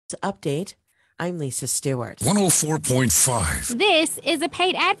Update. I'm Lisa Stewart. 104.5. This is a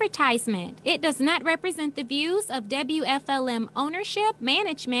paid advertisement. It does not represent the views of WFLM ownership,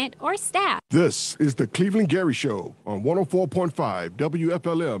 management, or staff. This is the Cleveland Gary Show on 104.5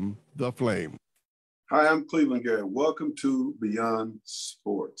 WFLM, The Flame. Hi, I'm Cleveland Gary. Welcome to Beyond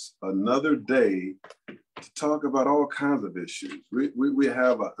Sports. Another day to talk about all kinds of issues. We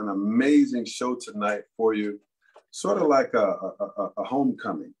have an amazing show tonight for you, sort of like a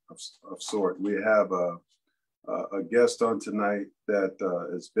homecoming of sort. We have a guest on tonight that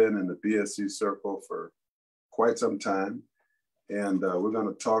has been in the BSC circle for quite some time. And we're going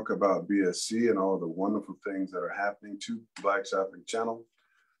to talk about BSC and all the wonderful things that are happening to Black Shopping Channel.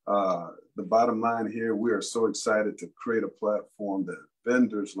 The bottom line here, we are so excited to create a platform that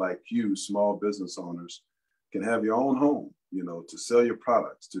vendors like you, small business owners, can have your own home, to sell your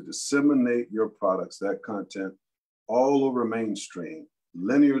products, to disseminate your products, that content all over mainstream,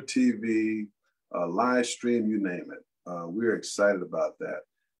 linear TV, live stream, you name it. We're excited about that.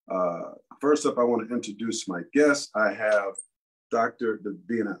 First up, I want to introduce my guest. I have Dr.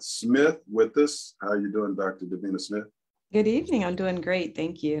 Davina Smith with us. How are you doing, Dr. Davina Smith? Good evening. I'm doing great.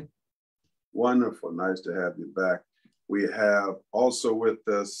 Thank you. Wonderful. Nice to have you back. We have also with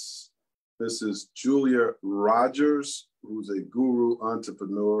us Mrs. Julia Rogers, who's a guru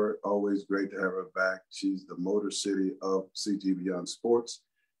entrepreneur. Always great to have her back. She's the Motor City of CG Beyond Sports.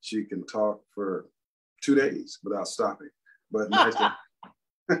 She can talk for 2 days without stopping, but nice to...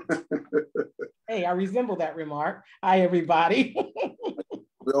 Hey, I resemble that remark. Hi, everybody.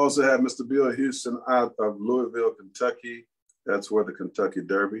 We also have Mr. Bill Huston out of Louisville, Kentucky. That's where the Kentucky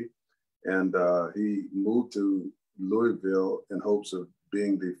Derby. And he moved to Louisville in hopes of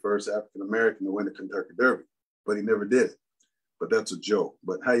being the first African-American to win the Kentucky Derby, but he never did it. But that's a joke.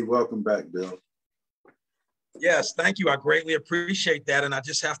 But hey, welcome back, Bill. Yes, thank you. I greatly appreciate that. And I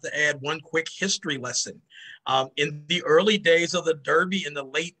just have to add one quick history lesson. In the early days of the Derby in the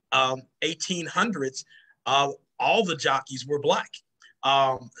late 1800s, all the jockeys were Black.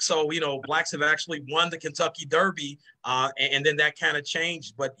 So, Blacks have actually won the Kentucky Derby, and then that kind of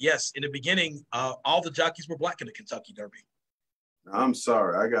changed. But yes, in the beginning, all the jockeys were Black in the Kentucky Derby. I'm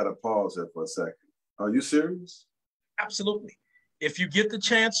sorry, I got to pause there for a second. Are you serious? Absolutely. If you get the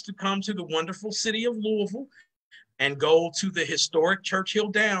chance to come to the wonderful city of Louisville and go to the historic Churchill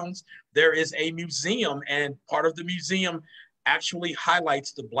Downs, there is a museum, and part of the museum actually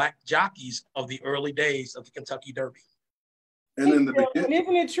highlights the Black jockeys of the early days of the Kentucky Derby. And in the beginning,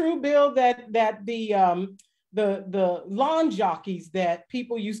 isn't it true, Bill, that the lawn jockeys that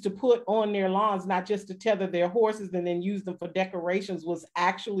people used to put on their lawns, not just to tether their horses and then use them for decorations, was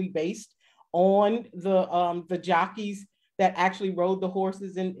actually based on the jockeys that actually rode the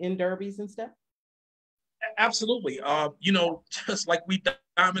horses in derbies and stuff? Absolutely. Just like we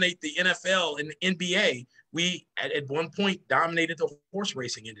dominate the NFL and the NBA, we at one point dominated the horse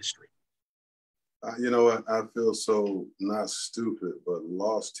racing industry. You know what? I feel so not stupid, but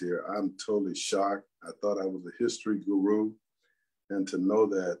lost here. I'm totally shocked. I thought I was a history guru. And to know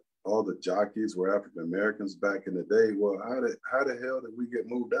that all the jockeys were African Americans back in the day, well, how the hell did we get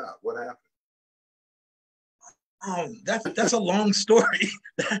moved out? What happened? That's a long story.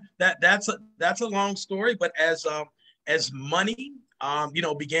 That's a long story. But as money,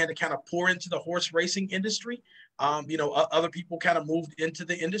 began to kind of pour into the horse racing industry, other people kind of moved into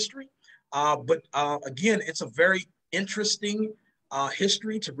the industry. But again, it's a very interesting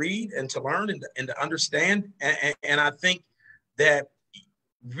history to read and to learn and to understand. And I think that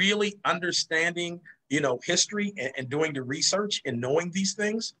really understanding, history and doing the research and knowing these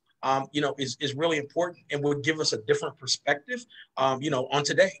things, is really important and would give us a different perspective, on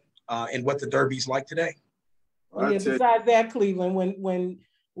today and what the Derby's like today. Yeah, besides that, Cleveland, when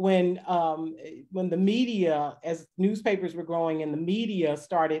the media, as newspapers were growing and the media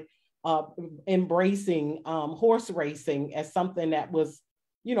started embracing horse racing as something that was,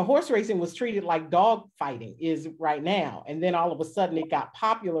 horse racing was treated like dog fighting is right now. And then all of a sudden it got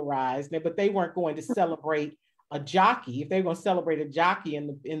popularized, but they weren't going to celebrate a jockey. If they were going to celebrate a jockey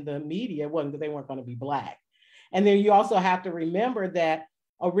in the media, they weren't going to be Black. And then you also have to remember that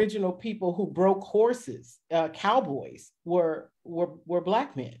original people who broke horses, cowboys, were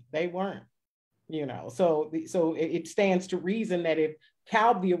Black men. They weren't, So it stands to reason that if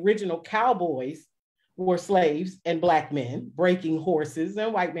the original cowboys were slaves and Black men breaking horses, and a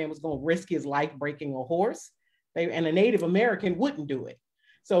white man was going to risk his life breaking a horse, and a Native American wouldn't do it.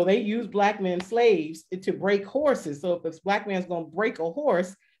 So they used Black men slaves to break horses. So if this Black man's going to break a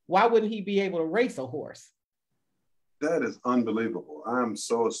horse, why wouldn't he be able to race a horse? That is unbelievable. I'm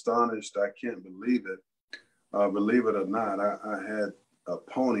so astonished. I can't believe it. Believe it or not, I had a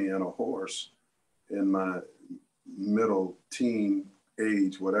pony and a horse in my middle teen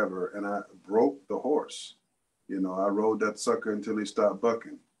age, whatever, and I broke the horse. You know, I rode that sucker until he stopped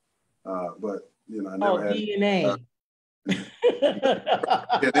bucking. But, you know, I never had DNA.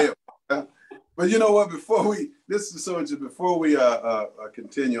 But you know what, before we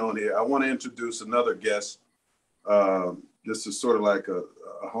continue on here, I want to introduce another guest. This is sort of like a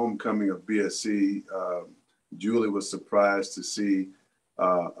homecoming of BSC. Julie was surprised to see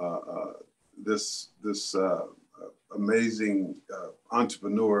this amazing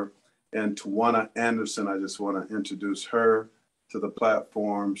entrepreneur, and Twanna Anderson. I just want to introduce her to the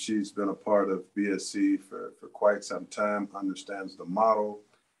platform. She's been a part of BSC for quite some time, understands the model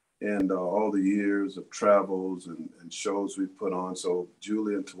and all the years of travels and shows we've put on. So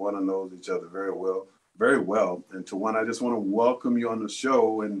Julie and Twanna knows each other very well. And Twanna, I just want to welcome you on the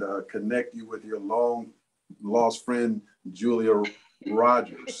show and connect you with your long lost friend, Julia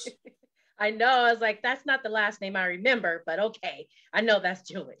Rogers. I know, I was like, that's not the last name I remember, but okay. I know that's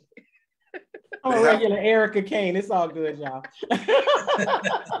Julie. I'm a regular Erica Kane. It's all good, y'all.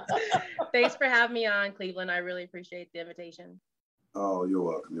 Thanks for having me on, Cleveland. I really appreciate the invitation. Oh, you're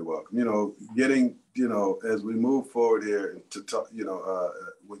welcome. You're welcome. You know, getting, you know, as we move forward here to talk, you know,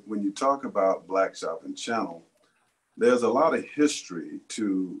 when you talk about Black Shopping Channel, there's a lot of history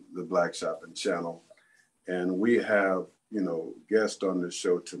to the Black Shopping Channel. And we have, you know, guests on this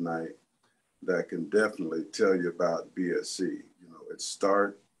show tonight that can definitely tell you about BSC. You know, its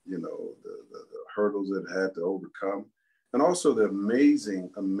start, you know, the hurdles it had to overcome, and also the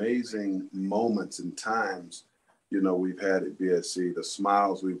amazing moments and times, you know, we've had at BSC, the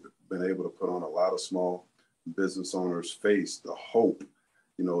smiles we've been able to put on a lot of small business owners' face, the hope,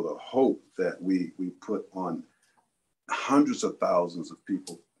 you know, the hope that we put on hundreds of thousands of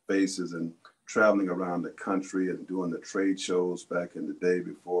people faces, and traveling around the country and doing the trade shows back in the day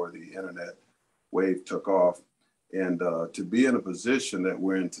before the internet wave took off. And to be in a position that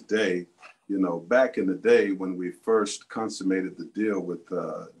we're in today, you know, back in the day when we first consummated the deal with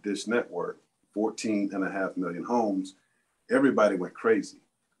Dish Network, 14.5 million homes, everybody went crazy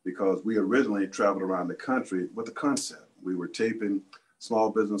because we originally traveled around the country with the concept. We were taping small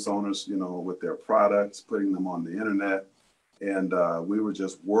business owners, you know, with their products, putting them on the internet. And we were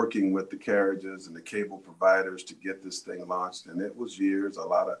just working with the carriages and the cable providers to get this thing launched. And it was years,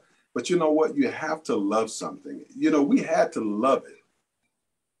 but you know what? You have to love something. You know, we had to love it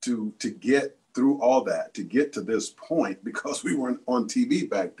to get through all that, to get to this point, because we weren't on TV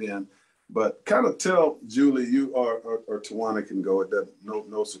back then. But kind of tell Julie, you or Twanna can go,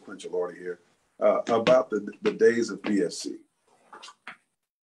 no sequential order here, about the days of BSC.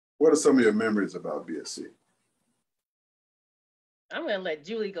 What are some of your memories about BSC? I'm going to let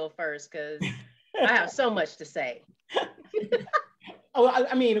Julie go first because I have so much to say. Oh,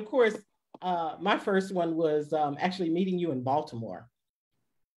 I mean, of course, my first one was actually meeting you in Baltimore.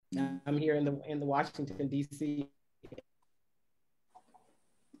 I'm here in the Washington, D.C.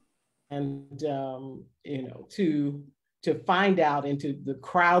 And, you know, to find out into the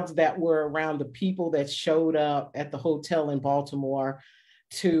crowds that were around, the people that showed up at the hotel in Baltimore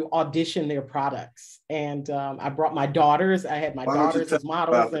to audition their products. And I brought my daughters. I had my daughters as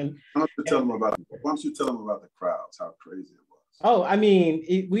models. Why don't you tell them about the crowds, how crazy it was? Oh, I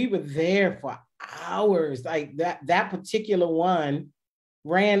mean, we were there for hours. Like that particular one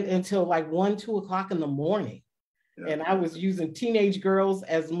ran until like 1, 2 o'clock in the morning. Yeah. And I was using teenage girls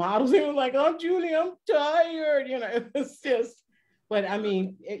as models. They were like, "Oh, Julie, I'm tired." You know, it was just, but I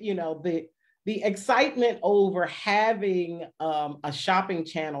mean, you know, the excitement over having a shopping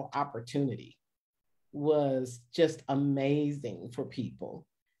channel opportunity was just amazing for people.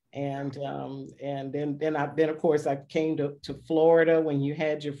 And then of course I came to Florida when you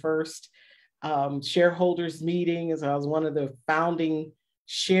had your first shareholders meeting, as I was one of the founding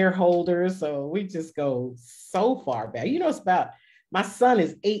shareholders. So we just go so far back. You know, it's about, my son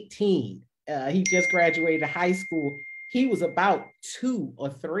is 18. He just graduated high school. He was about 2 or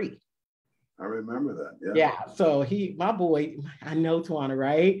 3. I remember that. Yeah. Yeah. So my boy, I know Twanna,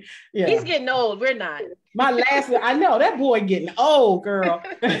 right? Yeah. He's getting old. We're not. I know that boy getting old, girl.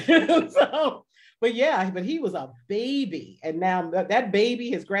 So, but he was a baby, and now that baby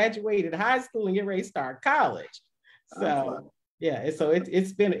has graduated high school and getting ready to start college. So yeah, so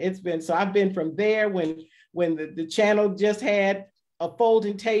it's been. So I've been from there when the channel just had a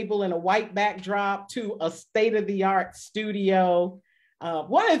folding table and a white backdrop to a state-of-the-art studio.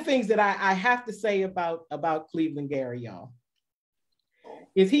 One of the things that I have to say about Cleveland Gary, y'all,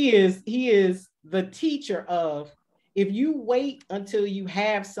 is he is the teacher of, if you wait until you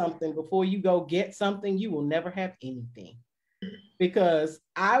have something before you go get something, you will never have anything. because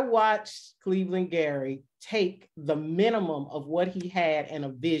I watched Cleveland Gary take the minimum of what he had and a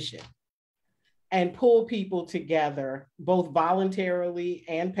vision and pull people together, both voluntarily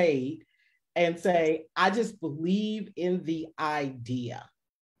and paid, and say, I just believe in the idea.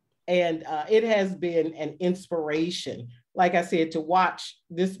 And it has been an inspiration, like I said, to watch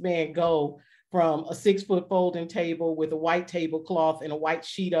this man go from a 6-foot folding table with a white tablecloth and a white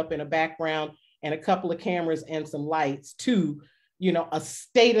sheet up in a background and a couple of cameras and some lights to, a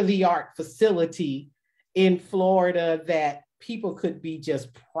state-of-the-art facility in Florida that people could be just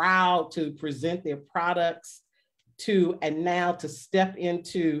proud to present their products to, and now to step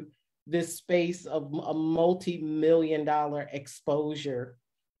into this space of a multi-million-dollar exposure.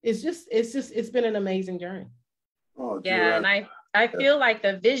 It's been an amazing journey. Oh, yeah, and I feel like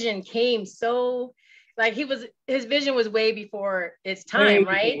the vision came so, like his vision was way before its time,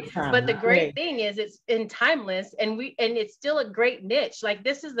 right? But the great thing is it's in timeless, and it's still a great niche. Like,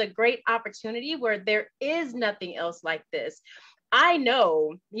 this is a great opportunity where there is nothing else like this. I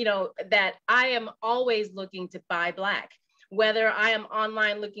know, that I am always looking to buy Black, whether I am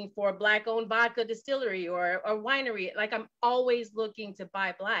online looking for a Black-owned vodka distillery or a winery. Like, I'm always looking to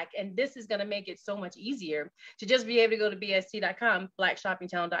buy Black. And this is going to make it so much easier to just be able to go to BSC.com,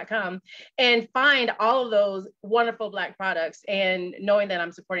 blackshoppingtown.com, and find all of those wonderful Black products, and knowing that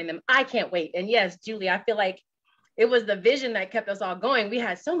I'm supporting them. I can't wait. And yes, Julie, I feel like it was the vision that kept us all going. We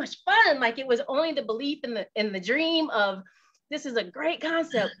had so much fun. Like, it was only the belief in the dream of, this is a great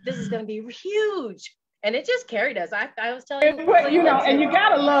concept. This is going to be huge. And it just carried us. I was telling you. And you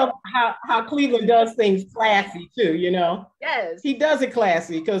gotta love how Cleveland does things classy too, Yes. He does it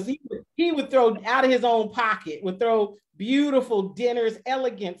classy because he would throw out of his own pocket, would throw beautiful dinners,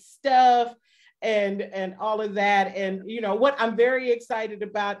 elegant stuff, and all of that. And what I'm very excited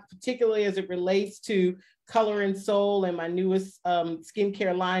about, particularly as it relates to Color and Soul and my newest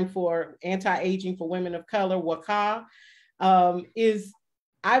skincare line for anti-aging for women of color, Waka, is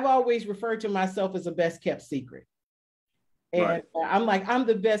I've always referred to myself as a best kept secret. And right. I'm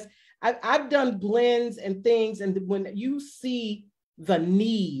the best. I've done blends and things. And when you see the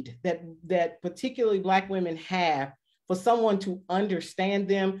need that particularly Black women have for someone to understand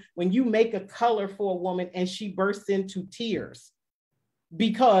them, when you make a color for a woman and she bursts into tears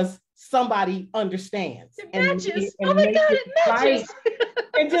because somebody understands. It matches. Oh my God, it matches.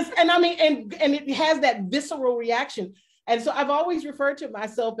 And it has that visceral reaction. And so I've always referred to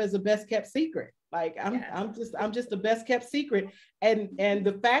myself as a best kept secret. Like I'm just the best kept secret. And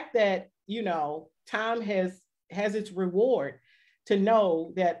the fact that, time has its reward to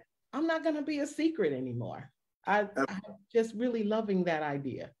know that I'm not going to be a secret anymore. I'm just really loving that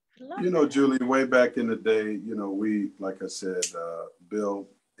idea. Julie, way back in the day, we, like I said, Bill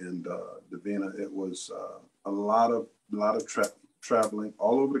and Davina, it was a lot of traveling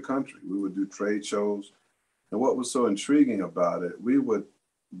all over the country. We would do trade shows. And what was so intriguing about it,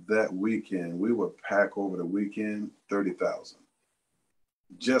 that weekend, we would pack over the weekend 30,000.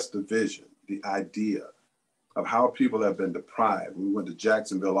 Just the vision, the idea of how people have been deprived. We went to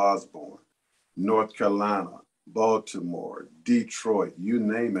Jacksonville, Osborne, North Carolina, Baltimore, Detroit, you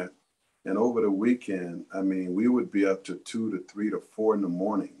name it. And over the weekend, we would be up to 2 to 3 to 4 in the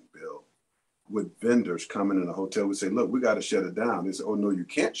morning, Bill, with vendors coming in the hotel. We say, look, we got to shut it down. They say, oh, no, you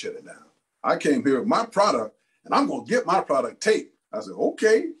can't shut it down. I came here with my product, and I'm going to get my product taped. I said,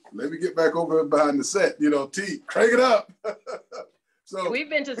 okay, let me get back over behind the set. T, crank it up. So we've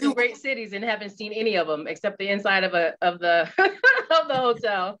been to some great cities and haven't seen any of them except the inside of the of the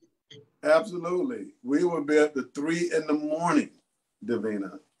hotel. Absolutely. We would be up to 3 in the morning,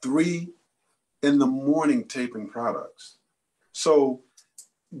 Davina, 3 in the morning taping products. So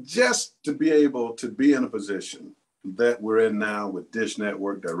just to be able to be in a position that we're in now with Dish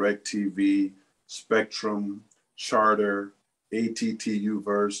Network, DirecTV, Spectrum, Charter, ATT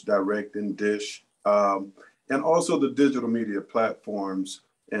Uverse, Direct and Dish, and also the digital media platforms.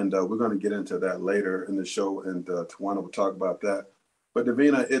 And we're going to get into that later in the show, and Twanna will talk about that. But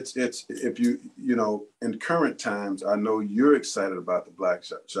Davina, it's if in current times, I know you're excited about the Black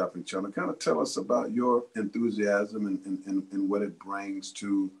Shopping Channel. Kind of tell us about your enthusiasm and what it brings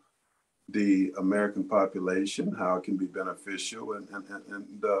to the American population, how it can be beneficial, and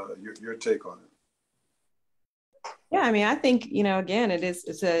your take on it. Yeah, I think, again,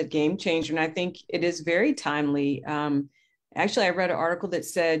 it's a game changer, and I think it is very timely. Actually, I read an article that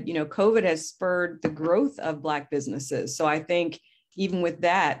said, COVID has spurred the growth of Black businesses. So I think even with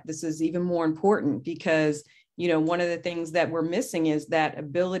that, this is even more important because, one of the things that we're missing is that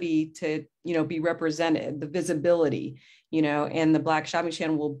ability to, be represented, the visibility, and the Black Shopping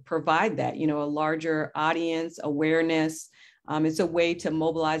Channel will provide that, a larger audience, awareness, It's a way to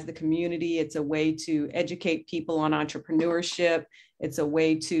mobilize the community. It's a way to educate people on entrepreneurship. It's a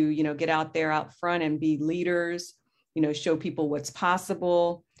way to, get out there out front and be leaders, show people what's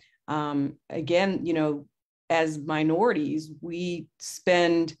possible. Again, as minorities, we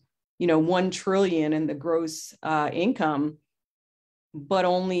spend, 1 trillion in the gross income, but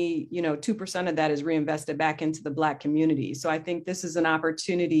only, 2% of that is reinvested back into the Black community. So I think this is an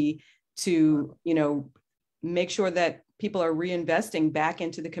opportunity to, make sure that people are reinvesting back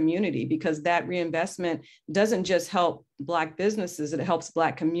into the community, because that reinvestment doesn't just help Black businesses, it helps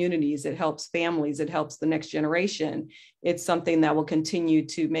Black communities, it helps families, it helps the next generation. It's something that will continue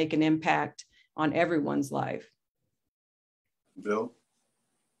to make an impact on everyone's life. Bill?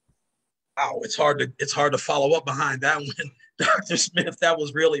 Wow, it's hard to follow up behind that one, Dr. Smith. That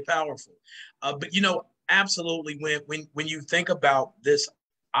was really powerful. But absolutely, when you think about this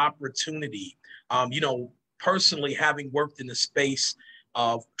opportunity, personally, having worked in the space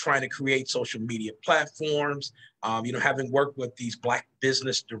of trying to create social media platforms, having worked with these Black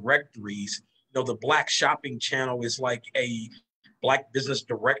business directories, the Black Shopping Channel is like a Black business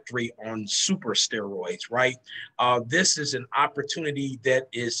directory on super steroids, right? This is an opportunity that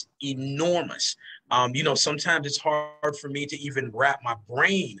is enormous. Sometimes it's hard for me to even wrap my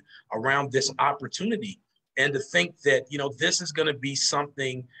brain around this opportunity, and to think that, this is going to be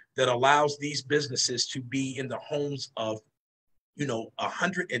something that allows these businesses to be in the homes of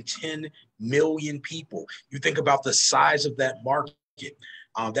 110 million people. You think about the size of that market,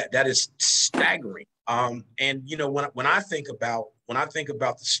 that is staggering. And when I think about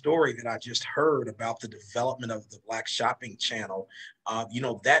the story that I just heard about the development of the Black Shopping Channel,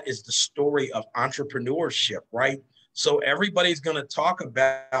 that is the story of entrepreneurship, right? So everybody's going to talk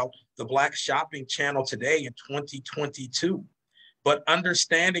about the Black Shopping Channel today in 2022. But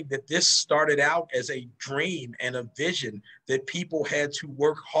understanding that this started out as a dream and a vision that people had to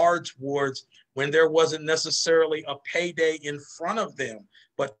work hard towards when there wasn't necessarily a payday in front of them,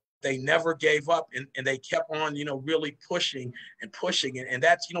 but they never gave up, and they kept on, really pushing and pushing. And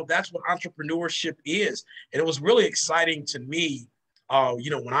that's what entrepreneurship is. And it was really exciting to me,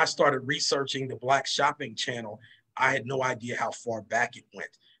 when I started researching the Black Shopping Channel, I had no idea how far back it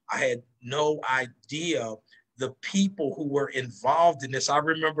went. I had no idea the people who were involved in this. I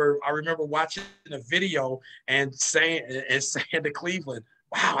remember watching a video and saying to Cleveland,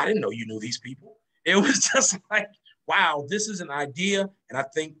 wow, I didn't know you knew these people. It was just like, wow, this is an idea. And I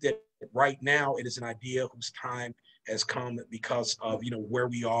think that right now it is an idea whose time has come, because of, where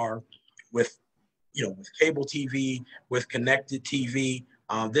we are with, with cable TV, with connected TV.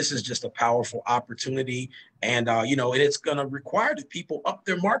 This is just a powerful opportunity. And, and it's going to require that people up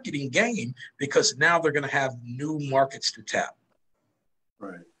their marketing game, because now they're going to have new markets to tap.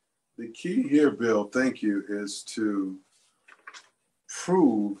 Right. The key here, Bill, thank you, is to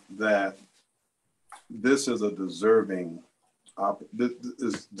prove that this is a deserving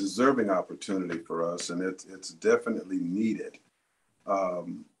opportunity for us, and it's definitely needed.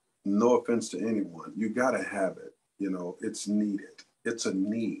 No offense to anyone, you got to have it. It's needed. It's a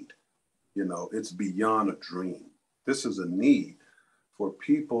need. It's beyond a dream. This is a need for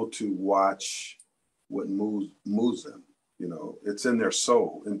people to watch what moves them. It's in their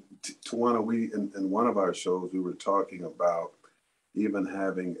soul. And Twanna, we in one of our shows, we were talking about even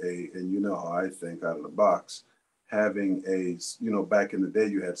having and how I think out of the box, having back in the day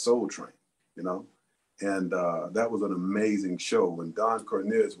you had Soul Train, and that was an amazing show. When Don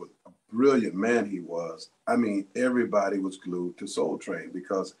Cornelius was a brilliant man, he was. I mean, everybody was glued to Soul Train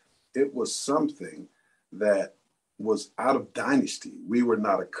because it was something that was out of dynasty. We were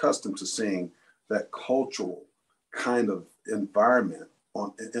not accustomed to seeing that cultural kind of environment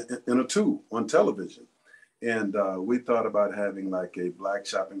in a tube on television. And we thought about having like a Black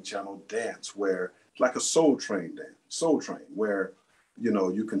Shopping Channel dance, where like a Soul Train dance, where,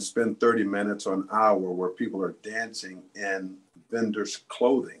 you can spend 30 minutes or an hour where people are dancing in vendors'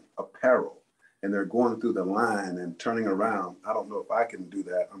 clothing, apparel, and they're going through the line and turning around. I don't know if I can do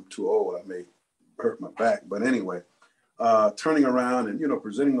that. I'm too old. I may hurt my back. But anyway, turning around and,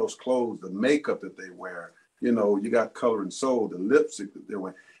 presenting those clothes, the makeup that they wear, you got Color and Soul, the lipstick that they're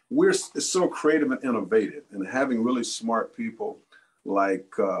wearing. It's so creative and innovative, and having really smart people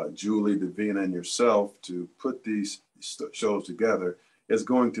like Julie, Davina, and yourself to put these shows together is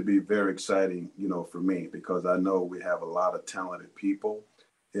going to be very exciting, for me, because I know we have a lot of talented people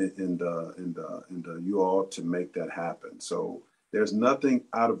and you all to make that happen. So there's nothing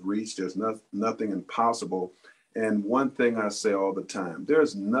out of reach. There's nothing impossible. And one thing I say all the time,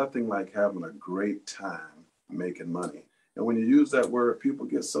 there's nothing like having a great time making money. And when you use that word, people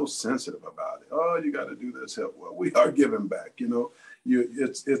get so sensitive about it. Oh, you got to do this help. Well, we are giving back. You know,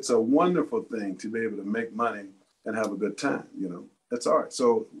 it's a wonderful thing to be able to make money and have a good time. You know, that's art.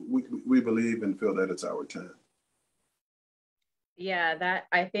 So we believe and feel that it's our time. Yeah,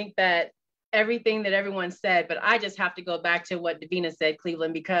 I think that everything that everyone said, but I just have to go back to what Davina said,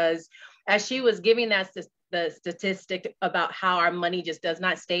 Cleveland, because as she was giving the statistic about how our money just does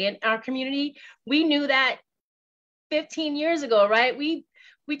not stay in our community, we knew that 15 years ago, right? We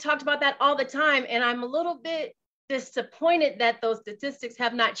talked about that all the time, and I'm a little bit disappointed that those statistics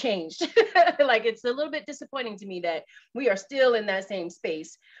have not changed. Like, it's a little bit disappointing to me that we are still in that same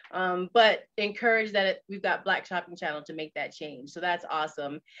space, but encouraged that we've got Black Shopping Channel to make that change. So that's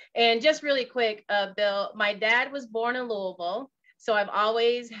awesome. And just really quick, Bill, my dad was born in Louisville, so I've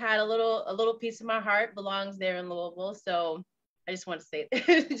always had a little piece of my heart belongs there in Louisville. So I just want to say,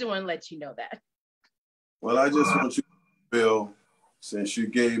 just want to let you know that. Well, I just want you, Bill, since you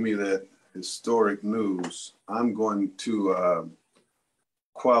gave me that historic news, I'm going to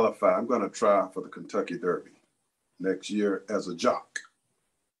qualify. I'm going to try for the Kentucky Derby next year as a jock.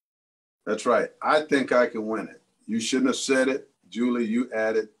 That's right. I think I can win it. You shouldn't have said it. Julie, you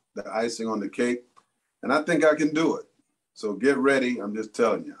added the icing on the cake, and I think I can do it. So get ready. I'm just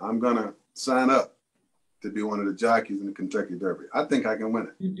telling you, I'm going to sign up to be one of the jockeys in the Kentucky Derby. I think I can win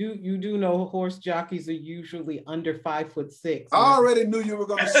it. You do know horse jockeys are usually under 5'6". I already knew you were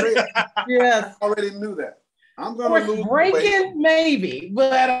going to say it. Yes. I already knew that. I'm going to lose breaking maybe,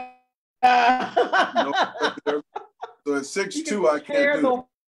 but no, so at 6'2", I can't do the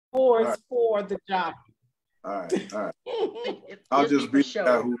horse right. For the jockey. All right. I'll just be the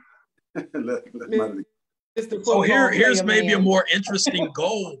guy who So here's maybe a more interesting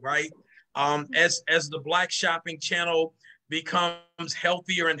goal, right? As the Black Shopping Channel becomes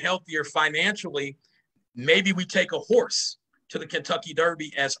healthier and healthier financially, maybe we take a horse to the Kentucky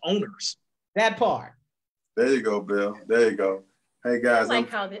Derby as owners. That part. There you go, Bill. There you go. Hey guys, I like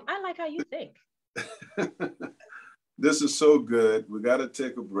how you think. This is so good. We got to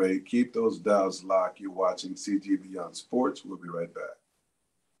take a break. Keep those dials locked. You're watching CG Beyond Sports. We'll be right back.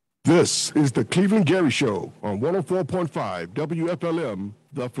 This is the Cleveland Gary Show on 104.5 WFLM,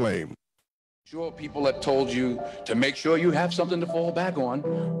 The Flame. Sure, people have told you to make sure you have something to fall back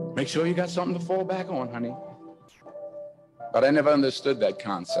on. Make sure you got something to fall back on, honey. But I never understood that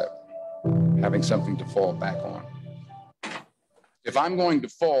concept, having something to fall back on. If I'm going to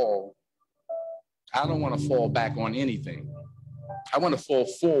fall, I don't want to fall back on anything. I want to fall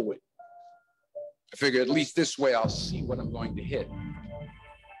forward. I figure at least this way I'll see what I'm going to hit.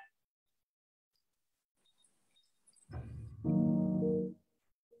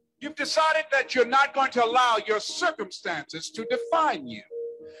 You've decided that you're not going to allow your circumstances to define you.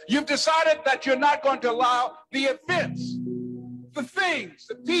 You've decided that you're not going to allow the events, the things,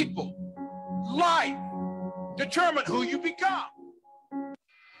 the people, life, determine who you become.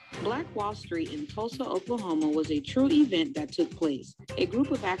 Black Wall Street in Tulsa, Oklahoma was a true event that took place. A group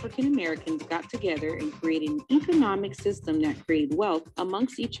of African Americans got together and created an economic system that created wealth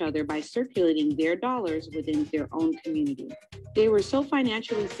amongst each other by circulating their dollars within their own community. They were so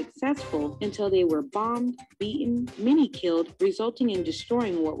financially successful until they were bombed, beaten, many killed, resulting in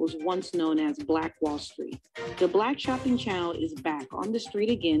destroying what was once known as Black Wall Street. The Black Shopping Channel is back on the street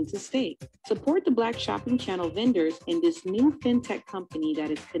again to stay. Support the Black Shopping Channel vendors and this new fintech company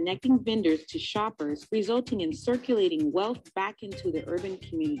that is connecting vendors to shoppers, resulting in circulating wealth back into the urban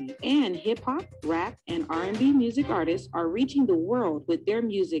community. And hip-hop, rap, and R&B music artists are reaching the world with their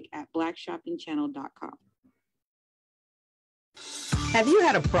music at blackshoppingchannel.com. Have you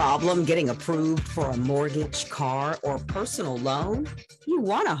had a problem getting approved for a mortgage, car, or personal loan? You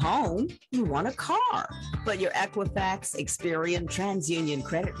want a home, you want a car, but your Equifax, Experian, TransUnion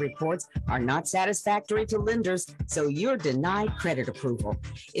credit reports are not satisfactory to lenders, so you're denied credit approval.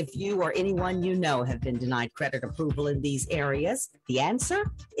 If you or anyone you know have been denied credit approval in these areas, the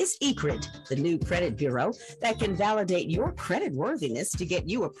answer is ECRIT, the new credit bureau that can validate your credit worthiness to get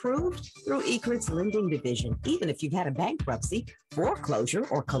you approved through ECRIT's lending division, even if you've had a bankruptcy, foreclosure,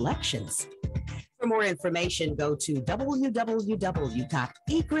 or collections. For more information, go to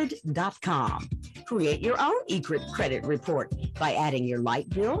www.ecrid.com. Create your own ECRIT credit report by adding your light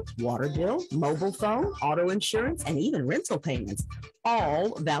bill, water bill, mobile phone, auto insurance, and even rental payments.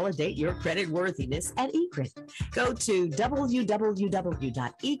 All validate your credit worthiness at ECRIT. Go to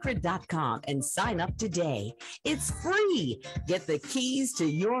www.ecrid.com and sign up today. It's free. Get the keys to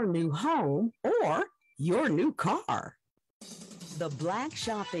your new home or your new car. The Black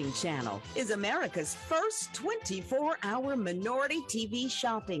Shopping Channel is America's first 24-hour minority TV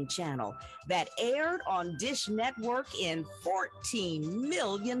shopping channel that aired on Dish Network in 14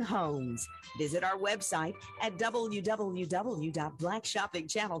 million homes. Visit our website at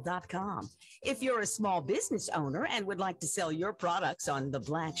www.blackshoppingchannel.com. If you're a small business owner and would like to sell your products on the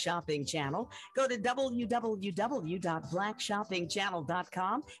Black Shopping Channel, go to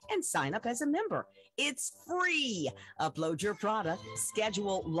www.blackshoppingchannel.com and sign up as a member. It's free. Upload your product,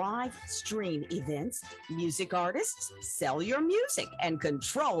 schedule live stream events, music artists, sell your music, and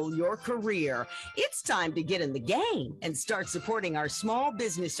control your career. It's time to get in the game and start supporting our small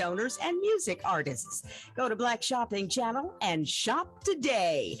business owners and music artists. Go to Black Shopping Channel and shop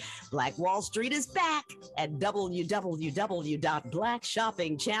today. Black Wall Street is back at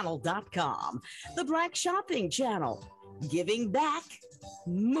www.blackshoppingchannel.com. The Black Shopping Channel, giving back,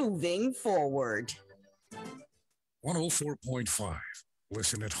 moving forward. 104.5.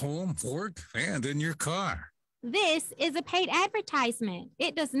 Listen at home, work, and in your car. This is a paid advertisement.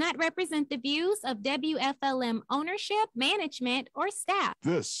 It does not represent the views of WFLM ownership, management, or staff.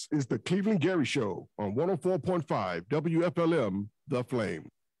 This is the Cleveland Gary Show on 104.5 WFLM, The Flame.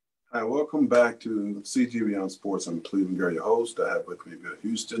 Hi, welcome back to CG Beyond Sports. I'm Cleveland Gary, your host. I have with me Bill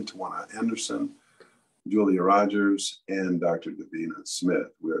Huston, Twanna Anderson, Julia Rogers, and Dr. Davina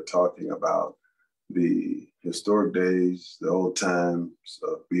Smith. We are talking about the historic days, the old times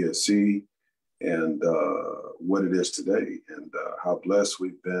of BSC, and what it is today, and how blessed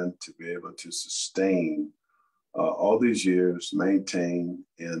we've been to be able to sustain all these years, maintain,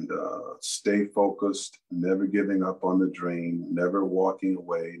 and stay focused, never giving up on the dream, never walking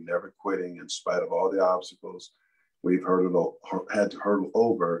away, never quitting in spite of all the obstacles we've had to hurdle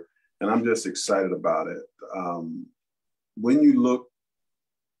over. And I'm just excited about it. When you look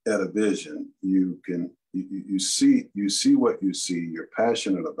at a vision, you see what you see. You're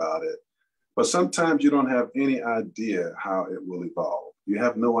passionate about it. But sometimes you don't have any idea how it will evolve. You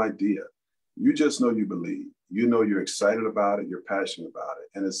have no idea. You just know you believe. You know you're excited about it. You're passionate about it.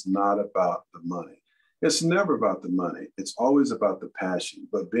 And it's not about the money. It's never about the money. It's always about the passion.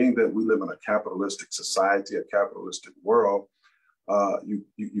 But being that we live in a capitalistic society, a capitalistic world, you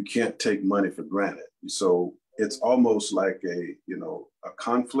can't take money for granted. So it's almost like a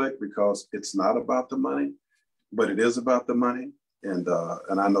conflict, because it's not about the money, but it is about the money. And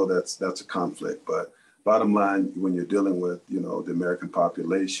I know that's a conflict, but bottom line, when you're dealing with, the American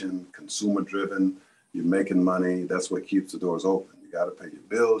population, consumer driven, you're making money, that's what keeps the doors open. You got to pay your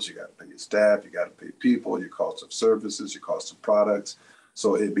bills, you got to pay your staff, you got to pay people, your cost of services, your cost of products.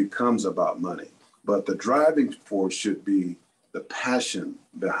 So it becomes about money. But the driving force should be the passion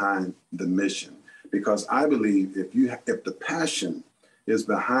behind the mission, because I believe if the passion is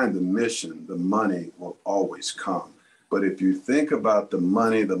behind the mission, the money will always come. But if you think about the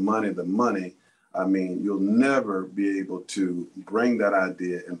money, I mean, you'll never be able to bring that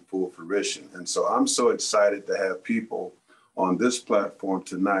idea in full fruition. And so I'm so excited to have people on this platform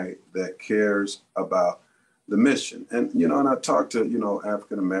tonight that cares about the mission. And, and I talk to,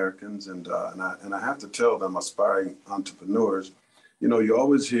 African Americans, and I have to tell them, aspiring entrepreneurs, you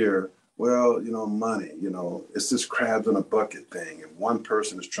always hear, well, money, it's this crabs in a bucket thing. And one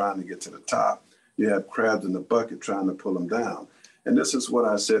person is trying to get to the top. You have crabs in the bucket trying to pull them down. And this is what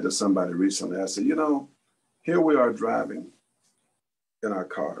I said to somebody recently. I said, here we are driving in our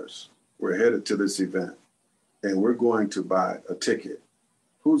cars. We're headed to this event, and we're going to buy a ticket.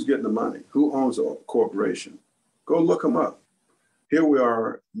 Who's getting the money? Who owns a corporation? Go look them up. Here we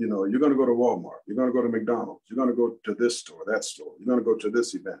are, you're going to go to Walmart. You're going to go to McDonald's. You're going to go to this store, that store. You're going to go to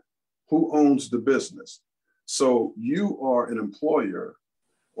this event. Who owns the business? So you are an employer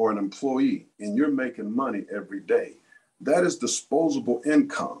or an employee, and you're making money every day. That is disposable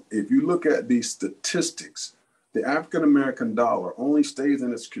income. If you look at these statistics, the African-American dollar only stays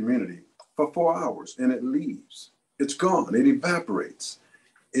in its community for 4 hours, and it leaves. It's gone, it evaporates.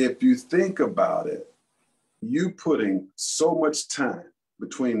 If you think about it, you putting so much time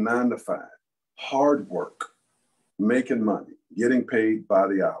between 9 to 5, hard work, making money, getting paid by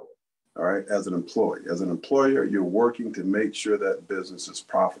the hour. All right, as an employee. As an employer, you're working to make sure that business is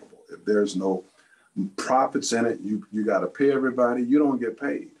profitable. If there's no profits in it, you got to pay everybody, you don't get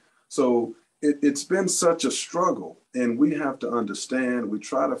paid. So it's been such a struggle, and we have to understand, we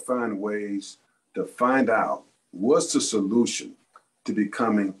try to find ways to find out what's the solution to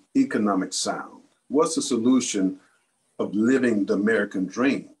becoming economic sound. What's the solution of living the American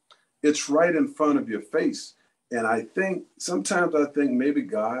dream? It's right in front of your face. And sometimes I think maybe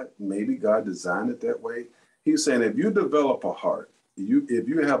God designed it that way. He's saying, if you develop a heart, if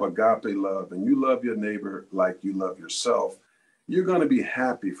you have agape love and you love your neighbor like you love yourself, you're going to be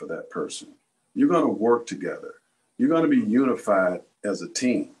happy for that person. You're going to work together. You're going to be unified as a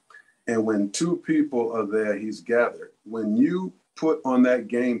team. And when two people are there, he's gathered. When you put on that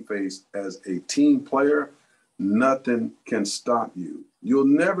game face as a team player, nothing can stop you. You'll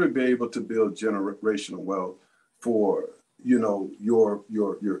never be able to build generational wealth for, you know, your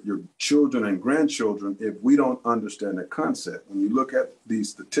children and grandchildren if we don't understand the concept. When you look at these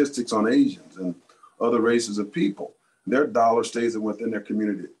statistics on Asians and other races of people, their dollar stays within their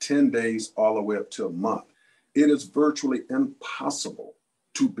community 10 days all the way up to a month. It is virtually impossible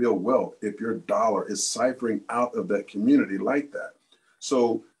to build wealth if your dollar is ciphering out of that community like that.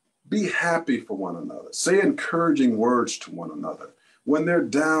 So be happy for one another. Say encouraging words to one another. When they're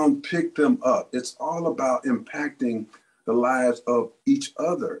down, pick them up. It's all about impacting the lives of each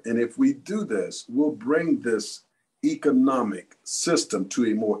other. And if we do this, we'll bring this economic system to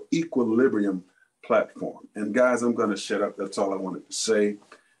a more equilibrium platform. And guys, I'm going to shut up. That's all I wanted to say.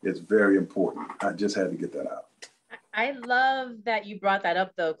 It's very important. I just had to get that out. I love that you brought that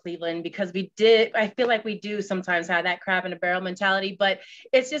up though, Cleveland, because I feel like we do sometimes have that crab in a barrel mentality, but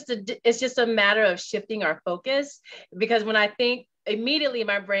it's just a matter of shifting our focus. Because when I think, immediately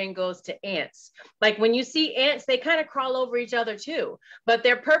my brain goes to ants. Like when you see ants, they kind of crawl over each other too, but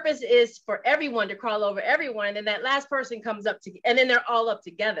their purpose is for everyone to crawl over everyone. And then that last person comes up and then they're all up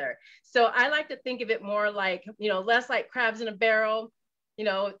together. So I like to think of it more like, less like crabs in a barrel,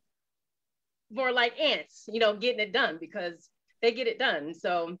 more like ants, getting it done because they get it done.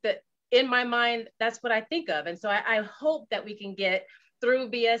 So in my mind, that's what I think of. And so I hope that we can get through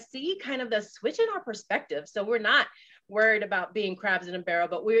BSC kind of the switch in our perspective. So we're not worried about being crabs in a barrel,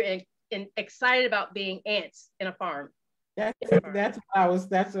 but we're excited about being ants in a farm. That's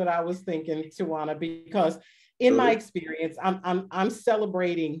what I was thinking, Twanna, because in my experience, I'm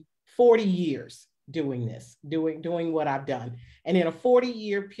celebrating 40 years doing this, doing what I've done. And in a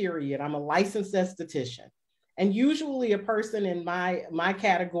 40-year period, I'm a licensed esthetician. And usually a person in my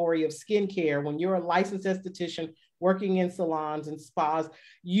category of skincare, when you're a licensed esthetician working in salons and spas,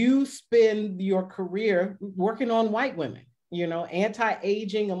 you spend your career working on white women.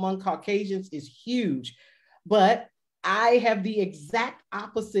 Anti-aging among Caucasians is huge. But I have the exact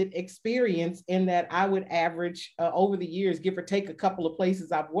opposite experience in that I would average over the years, give or take a couple of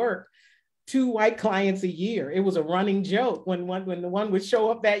places I've worked, 2 white clients a year. It was a running joke when the one would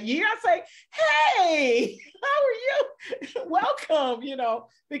show up that year. I say, "Hey, how are you? Welcome,"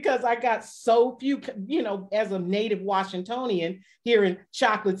 because I got so few, as a native Washingtonian here in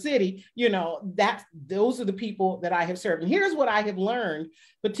Chocolate City, those are the people that I have served. And here's what I have learned,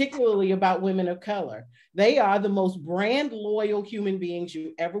 particularly about women of color. They are the most brand loyal human beings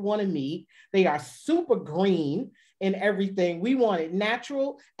you ever want to meet. They are super green in everything. We want it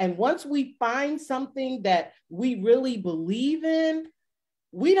natural. And once we find something that we really believe in,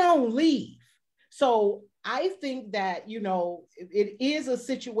 we don't leave. So I think that, it is a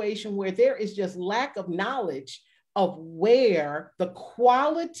situation where there is just lack of knowledge of where the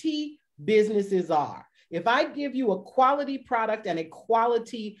quality businesses are. If I give you a quality product and a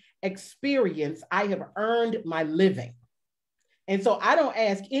quality experience, I have earned my living. And so I don't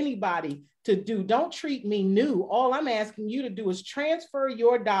ask anybody don't treat me new. All I'm asking you to do is transfer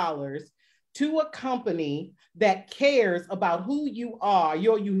your dollars to a company that cares about who you are,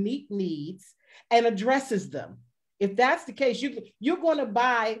 your unique needs, and addresses them. If that's the case, you're going to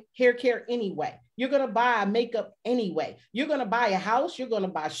buy hair care anyway. You're going to buy makeup anyway. You're going to buy a house. You're going to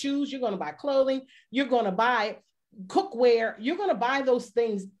buy shoes. You're going to buy clothing. You're going to buy cookware. You're going to buy those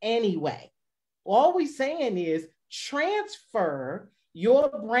things anyway. All we're saying is transfer your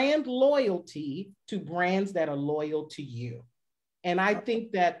brand loyalty to brands that are loyal to you. And I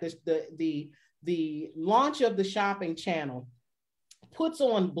think that the launch of the shopping channel puts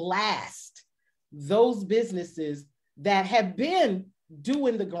on blast those businesses that have been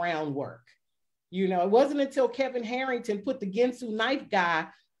doing the groundwork. It wasn't until Kevin Harrington put the Ginsu knife guy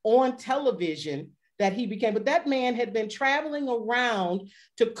on television that he became, but that man had been traveling around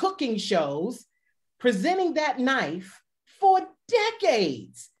to cooking shows, presenting that knife for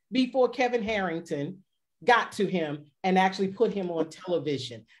decades before Kevin Harrington got to him and actually put him on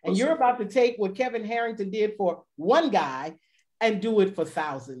television. And you're about to take what Kevin Harrington did for one guy and do it for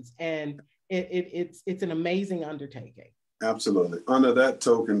thousands. And it's an amazing undertaking. Absolutely. Under that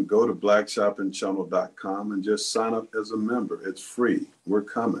token, go to blackshoppingchannel.com and just sign up as a member. It's free. We're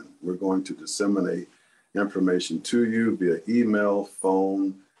coming. We're going to disseminate information to you via email,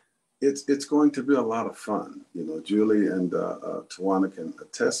 phone. It's going to be a lot of fun. Julie and Twanna can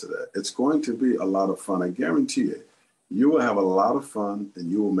attest to that. It's going to be a lot of fun. I guarantee you will have a lot of fun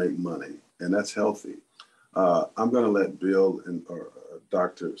and you will make money, and that's healthy. I'm going to let Bill and or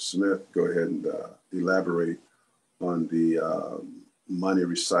Dr. Smith go ahead and elaborate on the money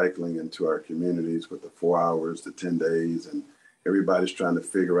recycling into our communities with the 4 hours, the 10 days, and everybody's trying to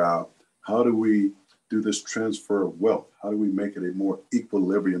figure out how do we do this transfer of wealth? How do we make it a more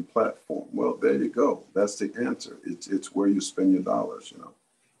equilibrium platform? Well, there you go. That's the answer. It's where you spend your dollars, you know.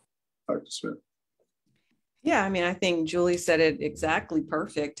 Dr. Smith. Yeah, I mean, I think Julie said it exactly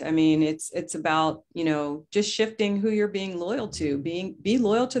perfect. I mean, it's about, you know, just shifting who you're being loyal to, be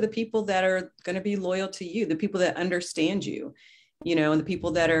loyal to the people that are going to be loyal to you, the people that understand you, you know, and the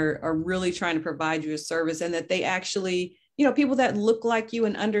people that are really trying to provide you a service, and that they actually, you know, people that look like you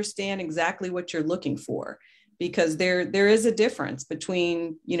and understand exactly what you're looking for. Because there is a difference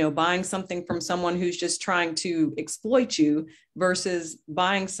between, you know, buying something from someone who's just trying to exploit you versus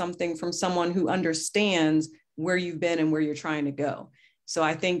buying something from someone who understands where you've been and where you're trying to go. So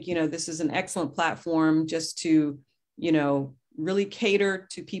I think, you know, this is an excellent platform just to, you know, really cater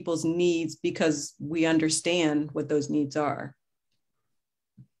to people's needs because we understand what those needs are.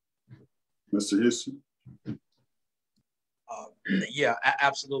 Mr. Huston. Yeah,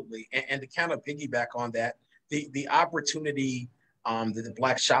 absolutely. And to kind of piggyback on that, the opportunity that the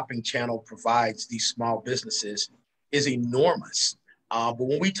Black Shopping Channel provides these small businesses is enormous. But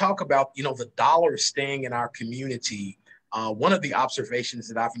when we talk about, you know, the dollar staying in our community, one of the observations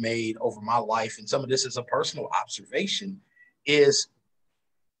that I've made over my life, and some of this is a personal observation, is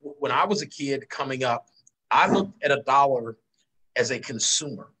when I was a kid coming up, I looked at a dollar as a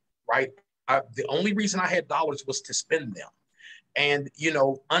consumer, right? The only reason I had dollars was to spend them. And, you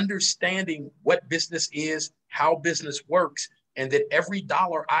know, understanding what business is, how business works, and that every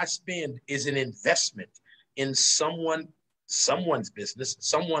dollar I spend is an investment in someone's business,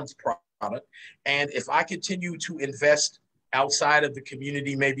 someone's product. And if I continue to invest outside of the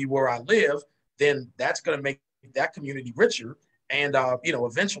community, maybe where I live, then that's going to make that community richer. And, you know,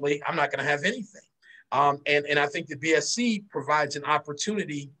 eventually I'm not going to have anything. And I think the BSC provides an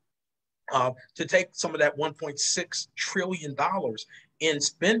opportunity to take some of that $1.6 trillion in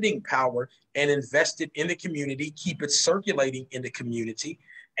spending power and invest it in the community, keep it circulating in the community.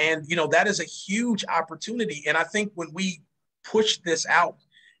 And, you know, that is a huge opportunity. And I think when we push this out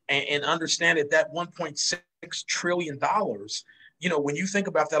and understand that $1.6 trillion, you know, when you think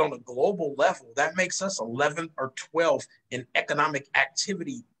about that on a global level, that makes us 11 or 12 in economic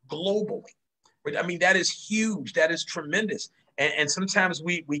activity globally. I mean, that is huge. That is tremendous. And sometimes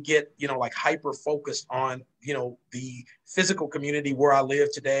we get, you know, like hyper focused on, you know, the physical community where I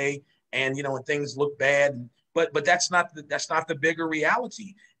live today, and, you know, when things look bad, but that's not the bigger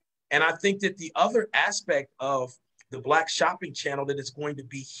reality. And I think that the other aspect of the Black Shopping Channel that is going to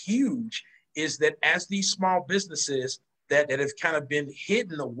be huge is that as these small businesses that have kind of been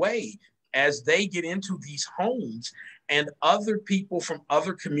hidden away, as they get into these homes and other people from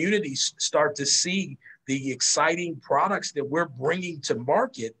other communities start to see the exciting products that we're bringing to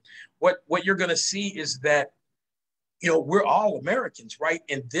market, what you're going to see is that, you know, we're all Americans, right?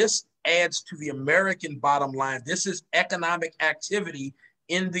 And this adds to the American bottom line. This is economic activity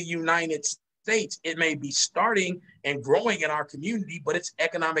in the United States. It may be starting and growing in our community, but it's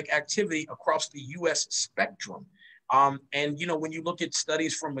economic activity across the U.S. spectrum. And, you know, when you look at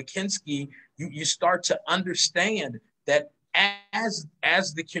studies from McKinsey, you start to understand that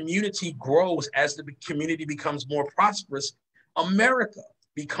as the community grows, as the community becomes more prosperous, America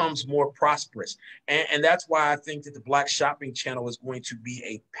becomes more prosperous. And that's why I think that the Black Shopping Channel is going to be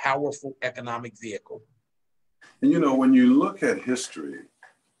a powerful economic vehicle. And, you know, when you look at history,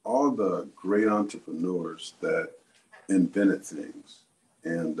 all the great entrepreneurs that invented things,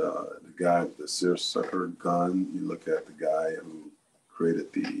 and the guy with the seersucker gun, you look at the guy who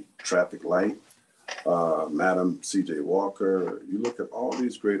created the traffic light, Madam C.J. Walker, you look at all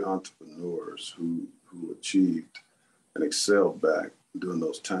these great entrepreneurs who achieved and excelled back during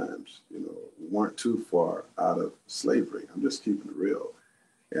those times, you know, weren't too far out of slavery. I'm just keeping it real.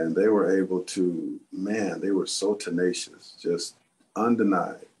 And they were able to, man, they were so tenacious, just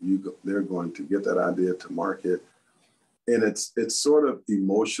undenied. They're going to get that idea to market. And it's sort of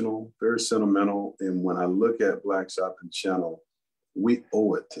emotional, very sentimental. And when I look at Black Shopping Channel, we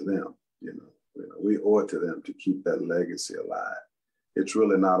owe it to them, you know, we owe it to them to keep that legacy alive. It's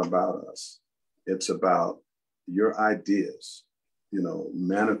really not about us. It's about your ideas, you know,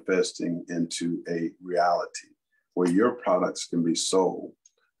 manifesting into a reality where your products can be sold,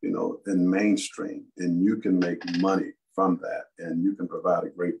 you know, in mainstream, and you can make money from that, and you can provide a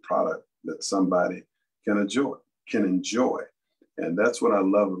great product that somebody can enjoy. And that's what I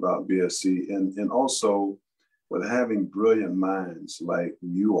love about BSC. And also with having brilliant minds like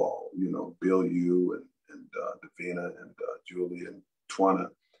you all, you know, Bill, you Davina and Julie and Twanna.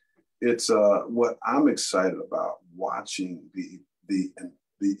 It's what I'm excited about, watching the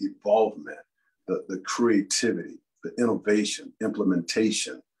evolvement, the creativity, the innovation,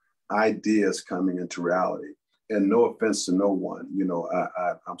 implementation, ideas coming into reality. And no offense to no one,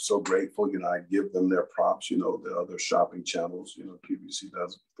 I'm so grateful. I give them their props. The other shopping channels, QVC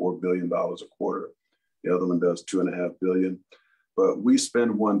does $4 billion a quarter. The other one does $2.5 billion. But we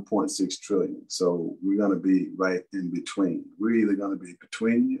spend 1.6 trillion. So we're going to be right in between. We're either going to be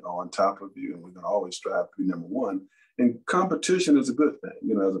between you or on top of you, and we're going to always strive to be number one. And competition is a good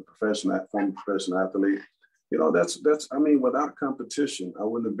thing. As a former professional athlete, without competition, I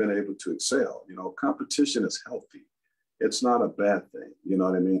wouldn't have been able to excel. Competition is healthy. It's not a bad thing. You know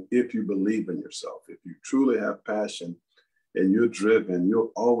what I mean? If you believe in yourself, if you truly have passion and you're driven,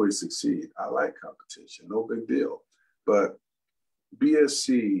 you'll always succeed. I like competition, no big deal. But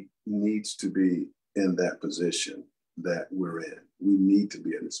BSC needs to be in that position that we're in. We need to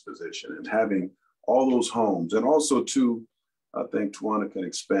be in this position, and having all those homes, and also too, I think Twanna can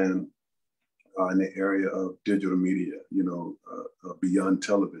expand in the area of digital media, beyond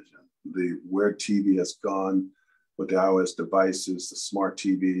television, where TV has gone with the iOS devices, the smart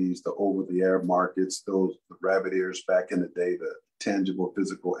TVs, the over-the-air markets, the rabbit ears back in the day, the tangible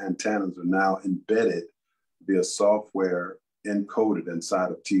physical antennas are now embedded via software encoded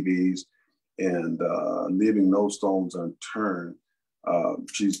inside of TVs, and leaving no stones unturned.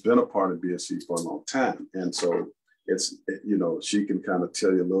 She's been a part of BSC for a long time. And so she can kind of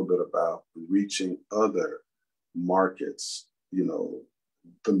tell you a little bit about reaching other markets,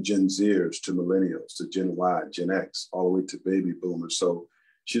 from Gen Zers to millennials to Gen Y, Gen X, all the way to baby boomers. So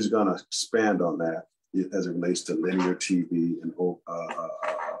she's going to expand on that as it relates to linear TV and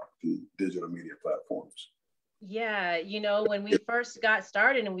the digital media platforms. Yeah, when we first got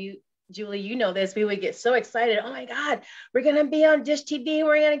started, and Julie, this, we would get so excited. Oh my God, we're going to be on Dish TV.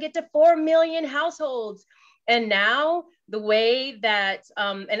 We're going to get to 4 million households. And now the way that,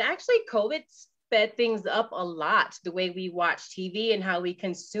 and actually COVID sped things up a lot. The way we watch TV and how we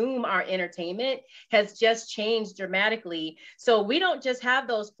consume our entertainment has just changed dramatically. So we don't just have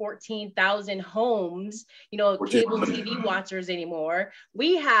those 14,000 homes, cable TV watchers anymore.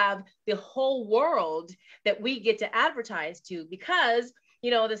 We have the whole world that we get to advertise to, because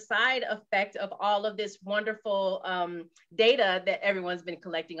the side effect of all of this wonderful data that everyone's been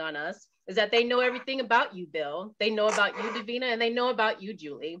collecting on us is that they know everything about you, Bill. They know about you, Davina, and they know about you,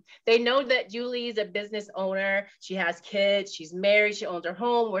 Julie. They know that Julie is a business owner. She has kids, she's married, she owns her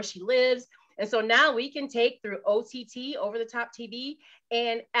home where she lives. And so now we can take through OTT, over the top TV,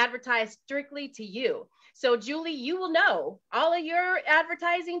 and advertise strictly to you. So Julie, you will know all of your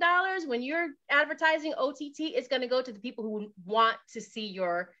advertising dollars, when you're advertising OTT, it's going to go to the people who want to see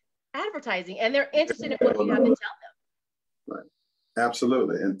your advertising, and they're interested in what you have to tell them. Right.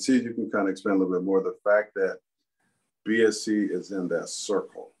 Absolutely. And see, you can kind of expand a little bit more the fact that BSC is in that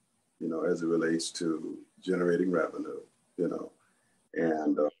circle, as it relates to generating revenue,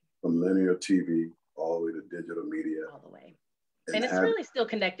 and from linear TV all the way to digital media. All the way. And it's really still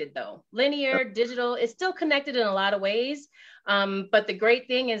connected though. Linear, digital, it's still connected in a lot of ways. But the great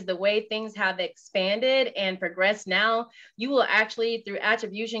thing is the way things have expanded and progressed now, you will actually through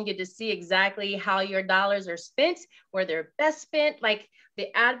attribution get to see exactly how your dollars are spent, where they're best spent, like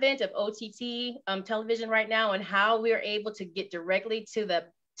the advent of OTT television right now, and how we're able to get directly to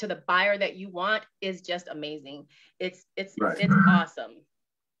the buyer that you want is just amazing. It's awesome.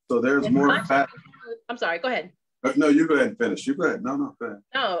 So there's more. I'm sorry, go ahead. No, you go ahead and finish. You go ahead. No, go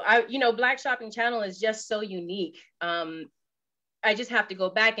ahead. No, Black Shopping Channel is just so unique. I just have to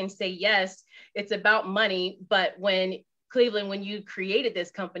go back and say, yes, it's about money. But Cleveland, when you created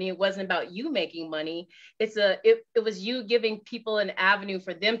this company, it wasn't about you making money. It was you giving people an avenue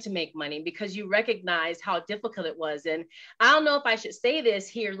for them to make money, because you recognized how difficult it was. And I don't know if I should say this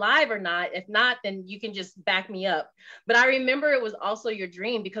here live or not. If not, then you can just back me up. But I remember it was also your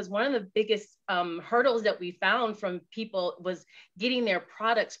dream, because one of the biggest hurdles that we found from people was getting their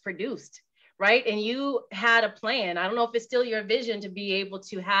products produced. Right. And you had a plan. I don't know if it's still your vision to be able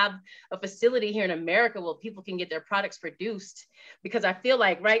to have a facility here in America where people can get their products produced, because I feel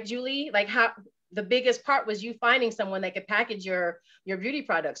like, right, Julie, like how the biggest part was you finding someone that could package your beauty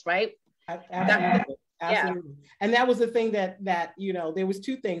products, right? Absolutely. Absolutely. Yeah. And that was the thing that there was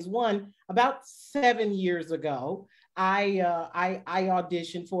two things. One, about 7 years ago, I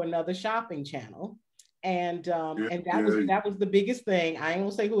auditioned for another shopping channel. And that was the biggest thing. I ain't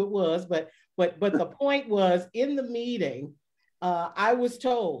gonna say who it was, but the point was, in the meeting, I was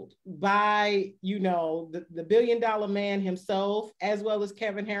told by the $1 billion man himself, as well as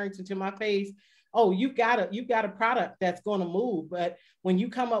Kevin Harrington, to my face, oh, you've got a product that's going to move, but when you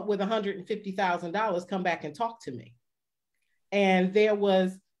come up with $150,000, come back and talk to me. And it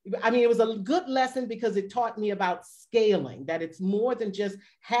was a good lesson because it taught me about scaling, that it's more than just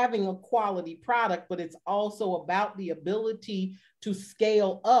having a quality product, but it's also about the ability to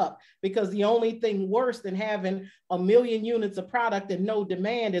scale up, because the only thing worse than having 1 million units of product and no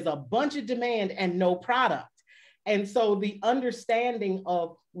demand is a bunch of demand and no product. And so the understanding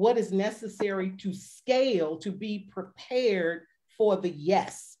of what is necessary to scale, to be prepared for the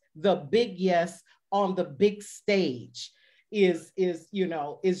yes, the big yes on the big stage is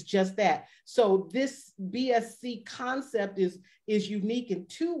just that. So this BSC concept is unique in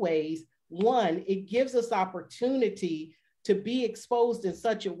two ways. One, it gives us opportunity to be exposed in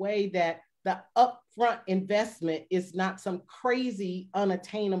such a way that the upfront investment is not some crazy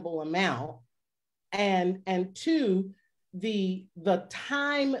unattainable amount. And two, the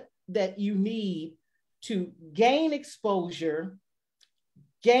time that you need to gain exposure,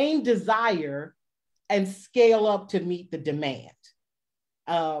 gain desire, and scale up to meet the demand.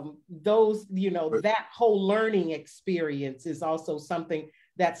 That whole learning experience is also something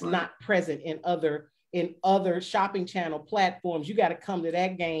that's not present in other shopping channel platforms. You got to come to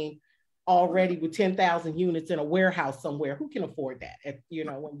that game already with 10,000 units in a warehouse somewhere. Who can afford that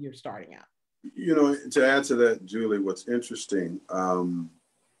when you're starting out? To add to that, Julie, what's interesting, the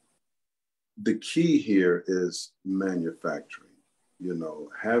key here is manufacturing,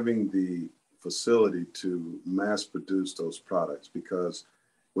 having the facility to mass produce those products, because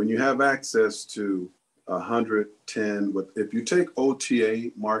when you have access to 110, if you take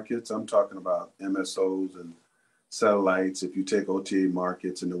OTA markets, I'm talking about MSOs and satellites, if you take OTA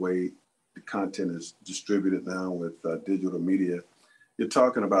markets and the way the content is distributed now with digital media, you're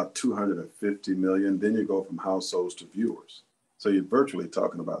talking about 250 million. Then you go from households to viewers. So you're virtually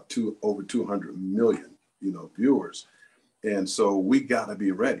talking about over 200 million, viewers. And so we got to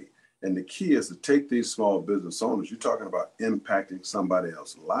be ready. And the key is to take these small business owners, you're talking about impacting somebody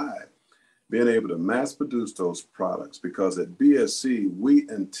else's life, being able to mass produce those products, because at BSC, we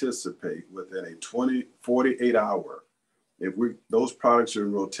anticipate within a 48 hour, if those products are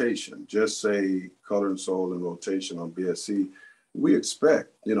in rotation, just say Color and Soul in rotation on BSC, we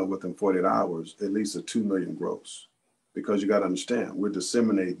expect, within 48 hours, at least a 2 million gross, because you got to understand, we're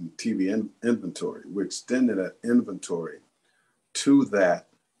disseminating TV inventory. We're extending that inventory to that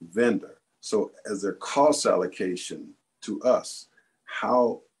vendor. So as their cost allocation to us,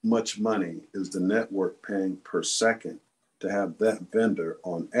 how much money is the network paying per second to have that vendor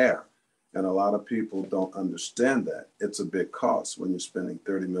on air? And a lot of people don't understand that. It's a big cost when you're spending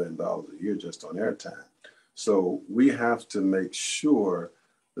 $30 million a year just on airtime. So we have to make sure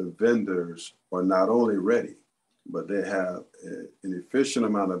the vendors are not only ready, but they have an efficient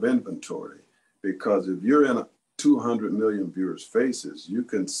amount of inventory, because if you're in 200 million viewers' faces, you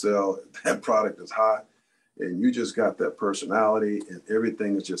can sell, that product is hot and you just got that personality and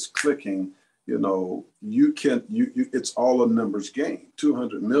everything is just clicking, it's all a numbers game.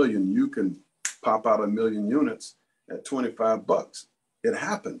 200 million, you can pop out 1 million units at $25. It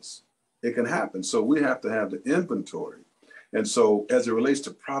happens. It can happen. So we have to have the inventory. And so as it relates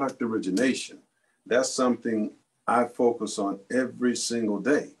to product origination, that's something I focus on every single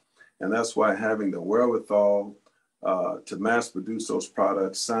day. And that's why having the wherewithal to mass produce those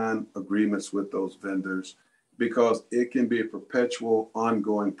products, sign agreements with those vendors, because it can be a perpetual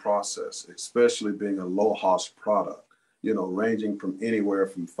ongoing process, especially being a low cost product, ranging from anywhere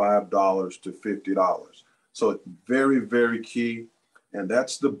from $5 to $50. So very, very key. And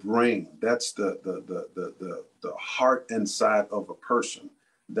that's the brain. That's the heart inside of a person.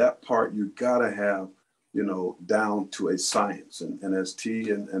 That part you gotta have, down to a science. And as T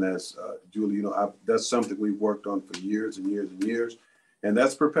and as Julie, that's something we've worked on for years and years and years. And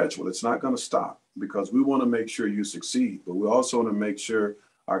that's perpetual. It's not gonna stop, because we wanna make sure you succeed, but we also wanna make sure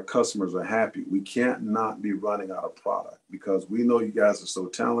our customers are happy. We can't not be running out of product, because we know you guys are so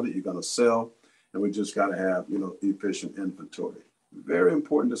talented, you're gonna sell, and we just gotta have, efficient inventory. Very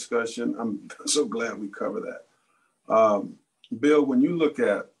important discussion. I'm so glad we cover that. Bill, when you look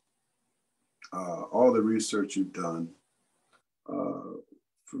at all the research you've done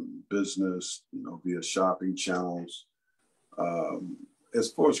from business, via shopping channels,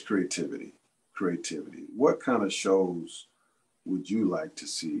 as far as creativity, what kind of shows would you like to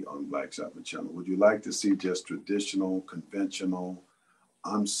see on Black Shopping Channel? Would you like to see just traditional, conventional,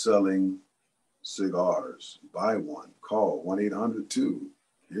 I'm selling cigars, buy one, call 1-800-2,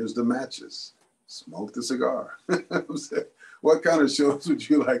 here's the matches, smoke the cigar. What kind of shows would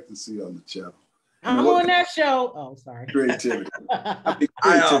you like to see on the channel? I'm on that show. Oh, sorry. Creativity.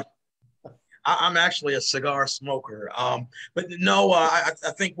 I'm actually a cigar smoker. But no, I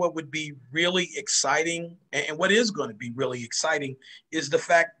think what would be really exciting, and what is going to be really exciting, is the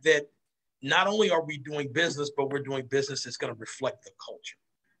fact that not only are we doing business, but we're doing business that's going to reflect the culture.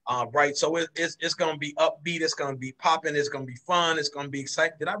 Right. So it's going to be upbeat. It's going to be popping. It's going to be fun. It's going to be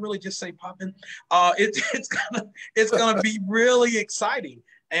exciting. Did I really just say popping? It's going to be really exciting.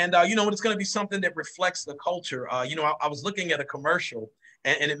 And, it's going to be something that reflects the culture. I was looking at a commercial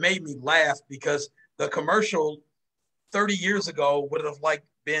and it made me laugh because the commercial 30 years ago would have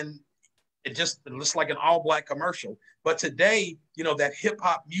been just like an all black commercial. But today, that hip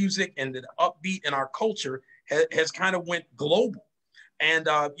hop music and the upbeat in our culture has kind of went global. And,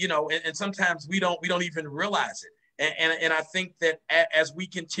 and sometimes we don't even realize it. And I think that as we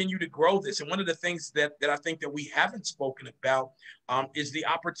continue to grow this, and one of the things that I think that we haven't spoken about is the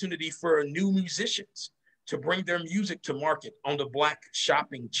opportunity for new musicians to bring their music to market on the Black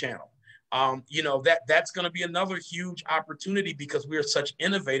Shopping Channel. That's going to be another huge opportunity because we are such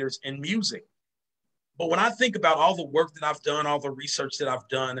innovators in music. But when I think about all the work that I've done, all the research that I've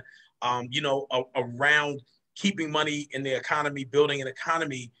done, around keeping money in the economy, building an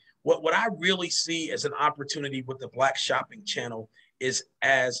economy, what I really see as an opportunity with the Black Shopping Channel is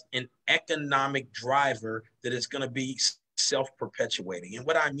as an economic driver that is going to be self-perpetuating. And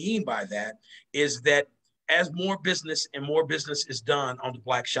what I mean by that is that as more business is done on the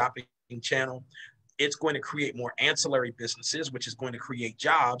Black Shopping Channel, it's going to create more ancillary businesses, which is going to create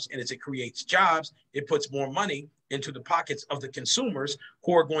jobs. And as it creates jobs, it puts more money into the pockets of the consumers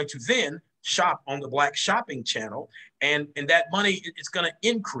who are going to then shop on the Black Shopping Channel. And that money is going to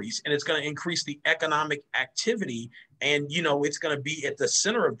increase, and it's going to increase the economic activity. And, it's going to be at the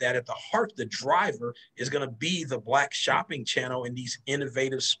center of that, at the heart, the driver is going to be the Black Shopping Channel and these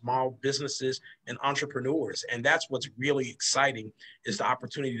innovative small businesses and entrepreneurs. And that's what's really exciting, is the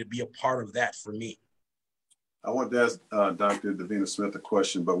opportunity to be a part of that for me. I want to ask Dr. Davina Smith a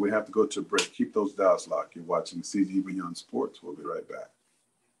question, but we have to go to a break. Keep those dials locked. You're watching CG Beyond Sports. We'll be right back.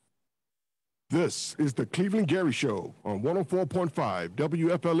 This is the Cleveland Gary Show on 104.5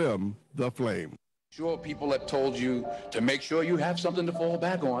 WFLM, The Flame. Sure, people have told you to make sure you have something to fall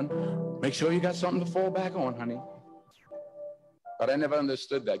back on. Make sure you got something to fall back on, honey. But I never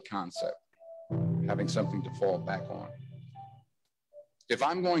understood that concept, having something to fall back on. If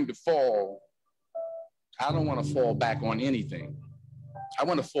I'm going to fall, I don't want to fall back on anything. I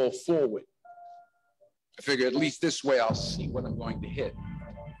want to fall forward. I figure at least this way I'll see what I'm going to hit.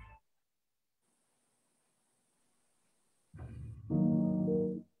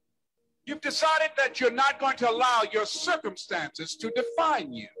 You've decided that you're not going to allow your circumstances to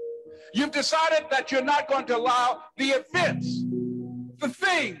define you. You've decided that you're not going to allow the events, the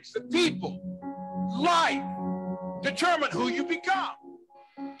things, the people, life, determine who you become.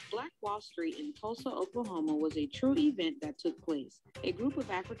 Black Wall Street in Tulsa, Oklahoma was a true event that took place. A group of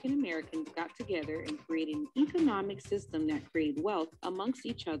African Americans got together and created an economic system that created wealth amongst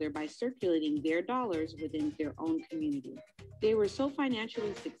each other by circulating their dollars within their own community. They were so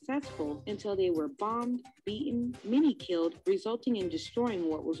financially successful until they were bombed, beaten, many killed, resulting in destroying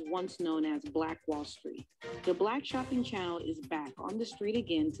what was once known as Black Wall Street. The Black Shopping Channel is back on the street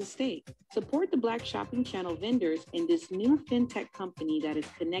again to stay. Support the Black Shopping Channel vendors in this new fintech company that is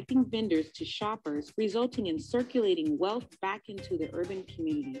connecting vendors to shoppers, resulting in circulating wealth back into the urban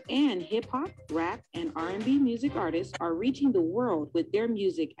community. And hip-hop, rap, and R&B music artists are reaching the world with their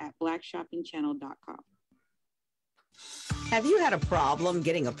music at blackshoppingchannel.com. Have you had a problem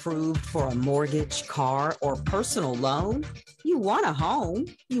getting approved for a mortgage, car, or personal loan? You want a home,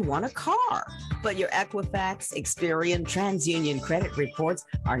 you want a car, but your Equifax, Experian, TransUnion credit reports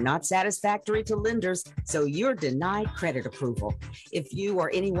are not satisfactory to lenders, so you're denied credit approval. If you or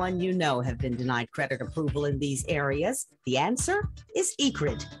anyone you know have been denied credit approval in these areas, the answer is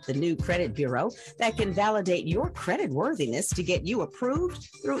ECRID, the new credit bureau that can validate your credit worthiness to get you approved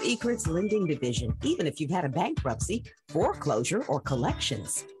through ECRID's lending division, even if you've had a bankruptcy, foreclosure, or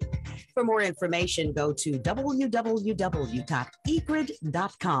collections. For more information, go to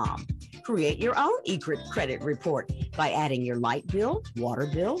www.ecrid.com. Create your own ECRID credit report by adding your light bill, water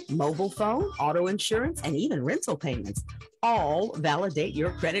bill, mobile phone, auto insurance, and even rental payments. All validate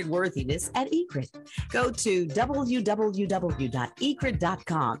your credit worthiness at ECRID. Go to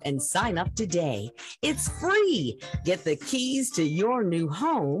www.ecrid.com and sign up today. It's free. Get the keys to your new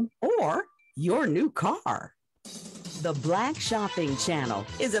home or your new car. The Black Shopping Channel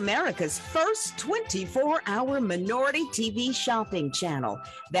is America's first 24-hour minority TV shopping channel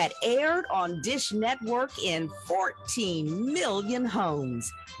that aired on Dish Network in 14 million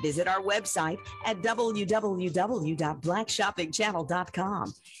homes. Visit our website at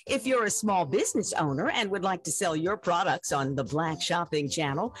www.blackshoppingchannel.com. If you're a small business owner and would like to sell your products on the Black Shopping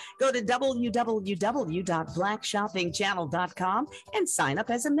Channel, go to www.blackshoppingchannel.com and sign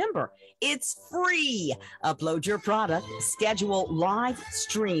up as a member. It's free. Upload your product, schedule live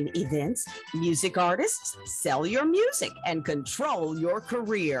stream events, music artists, sell your music, and control your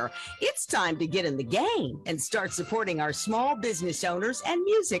career. It's time to get in the game and start supporting our small business owners and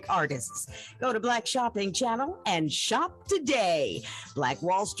music artists. Go to Black Shopping Channel and shop today. Black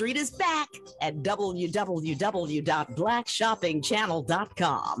Wall Street is back at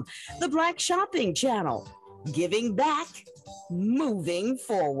www.blackshoppingchannel.com. The Black Shopping Channel, giving back, moving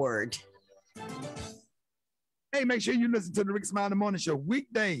forward. Hey, make sure you listen to the Rick Smiley Morning Show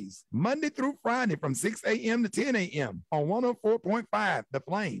weekdays, Monday through Friday from 6 a.m. to 10 a.m. on 104.5 The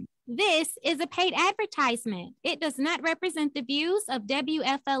Flame. This is a paid advertisement. It does not represent the views of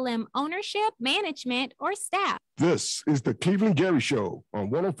WFLM ownership, management, or staff. This is the Cleveland Gary Show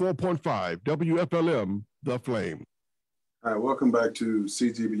on 104.5 WFLM The Flame. All right, welcome back to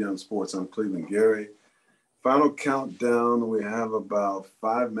CG Beyond Sports. I'm Cleveland Gary. Final countdown. We have about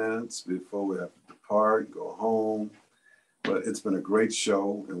 5 minutes before we have to depart, go home. But it's been a great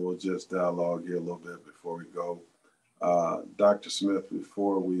show, and we'll just dialogue here a little bit before we go. Dr. Smith,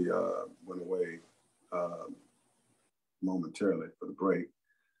 before we went away momentarily for the break,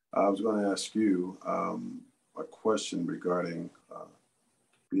 I was going to ask you a question regarding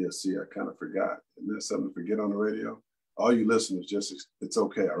BSC. I kind of forgot. Isn't that something to forget on the radio? All you listeners, just it's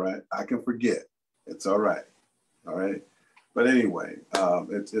okay, all right? I can forget. It's all right. All right. But anyway,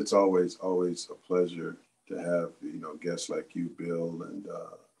 it's always a pleasure to have, guests like you, Bill, and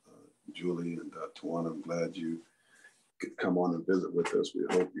Julie, and Twanna. I'm glad you could come on and visit with us. We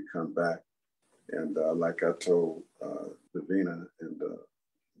hope you come back. And like I told Davina and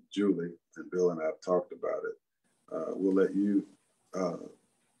Julie, and Bill and I have talked about it, we'll let you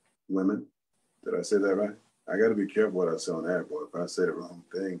women, did I say that right? I got to be careful what I say on air, boy. If I say the wrong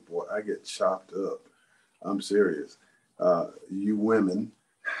thing, boy, I get chopped up. I'm serious. You women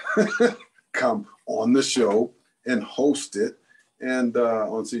come on the show and host it, and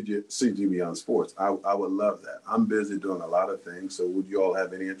on CG Beyond Sports. I would love that. I'm busy doing a lot of things, so would you all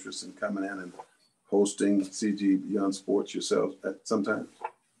have any interest in coming in and hosting CG Beyond Sports yourselves at sometime?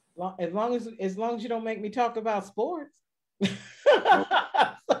 As long as you don't make me talk about sports.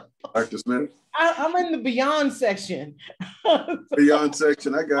 Dr. Smith? I'm in the Beyond section. Beyond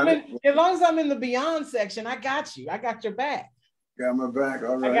section, I got it. As long as I'm in the Beyond section, I got you. I got your back. Got my back,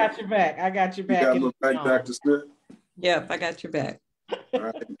 all right. I got your back. I got your back. You got my back, Dr. Smith? Yep, I got your back. All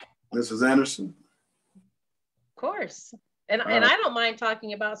right. Mrs. Anderson? Of course. And I don't mind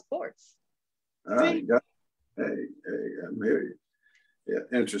talking about sports. All right. Hey, I'm here. Yeah,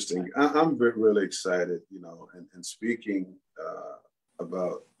 interesting. I'm really excited, and speaking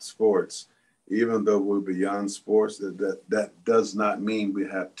about sports, even though we're beyond sports, that does not mean we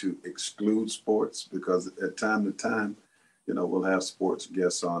have to exclude sports, because at time to time, we'll have sports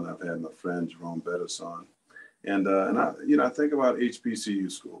guests on. I've had my friend Jerome Bettis on. And I think about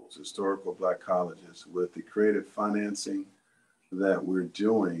HBCU schools, historical Black colleges, with the creative financing that we're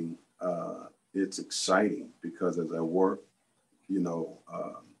doing. It's exciting, because as I work,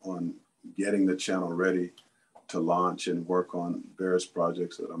 on getting the channel ready to launch and work on various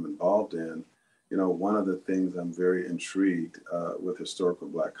projects that I'm involved in, one of the things I'm very intrigued with historical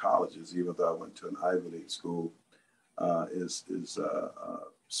Black colleges, even though I went to an Ivy League school, is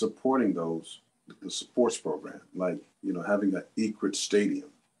supporting the sports program, like, having an Ecrit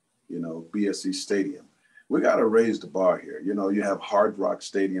Stadium, BSC Stadium. We got to raise the bar here. You have Hard Rock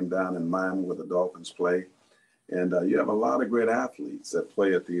Stadium down in Miami where the Dolphins play. And you have a lot of great athletes that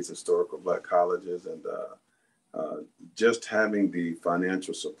play at these historical Black colleges, and just having the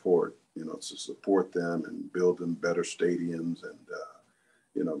financial support, to support them and build them better stadiums, and,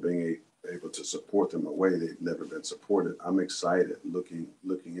 being able to support them in a way they've never been supported. I'm excited looking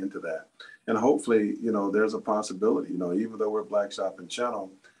into that. And hopefully, there's a possibility, even though we're Black Shopping Channel,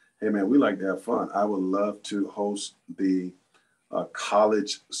 hey man, we like to have fun. I would love to host the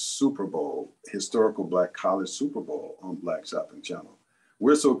college Super Bowl, historical Black college Super Bowl on Black Shopping Channel.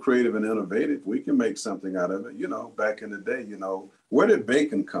 We're so creative and innovative, we can make something out of it. Back in the day, where did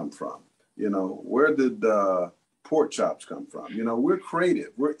bacon come from? Where did pork chops come from? We're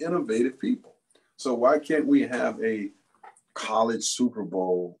creative, we're innovative people. So why can't we have a college Super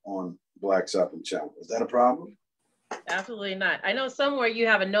Bowl on Black Shopping Channel? Is that a problem? Absolutely not. I know somewhere you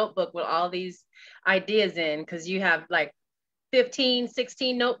have a notebook with all these ideas in, because you have like 15,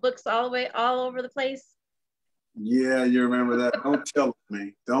 16 notebooks all over the place. Yeah, you remember that. Don't tell on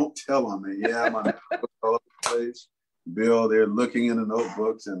me. Don't tell on me. Yeah, my notebooks all over the place. Bill, they're looking in the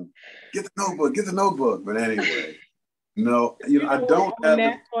notebooks and get the notebook. But anyway, no, I don't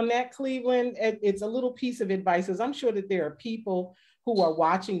have on that, Cleveland, it's a little piece of advice, because I'm sure that there are people who are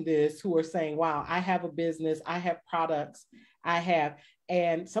watching this who are saying, wow, I have a business, I have products,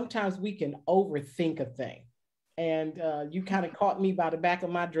 and sometimes we can overthink a thing. And you kind of caught me by the back of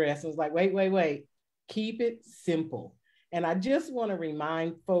my dress and was like, wait, keep it simple. And I just want to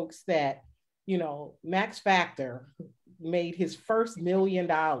remind folks that, Max Factor made his first $1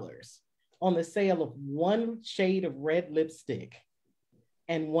 million on the sale of one shade of red lipstick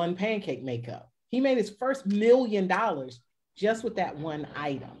and one pancake makeup. He made his first $1 million just with that one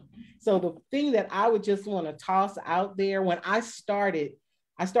item. So the thing that I would just want to toss out there, when I started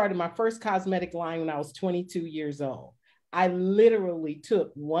my first cosmetic line when I was 22 years old. I literally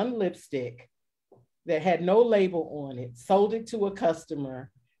took one lipstick that had no label on it, sold it to a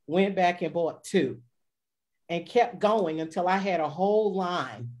customer, went back and bought two, and kept going until I had a whole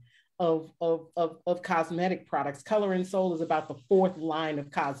line of cosmetic products. Color and Soul is about the fourth line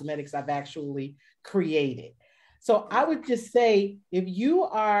of cosmetics I've actually created. So I would just say, if you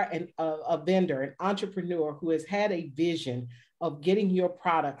are a vendor, an entrepreneur who has had a vision of getting your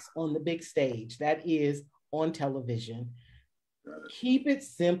products on the big stage, that is on television, keep it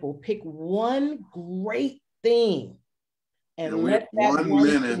simple. Pick one great thing and let that 1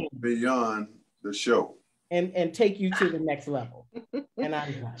 minute beyond the show. And take you to the next level. And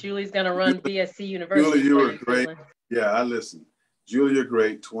I'm done. Julie's gonna run BSC University. Julie, you were great. Yeah, I listened. Julie, you're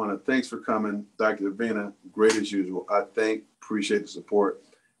great. Twanna, thanks for coming. Dr. Davina, great as usual. Appreciate the support.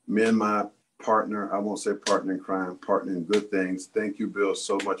 Me and my partner, I won't say partner in crime, partner in good things. Thank you, Bill,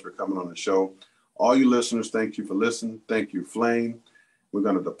 so much for coming on the show. All you listeners, thank you for listening. Thank you, Flame. We're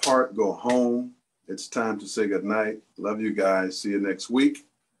going to depart, go home. It's time to say goodnight. Love you guys. See you next week.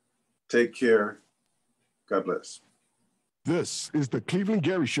 Take care. God bless. This is the Cleveland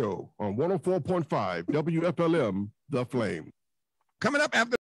Gary Show on 104.5 WFLM, The Flame. Coming up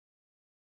after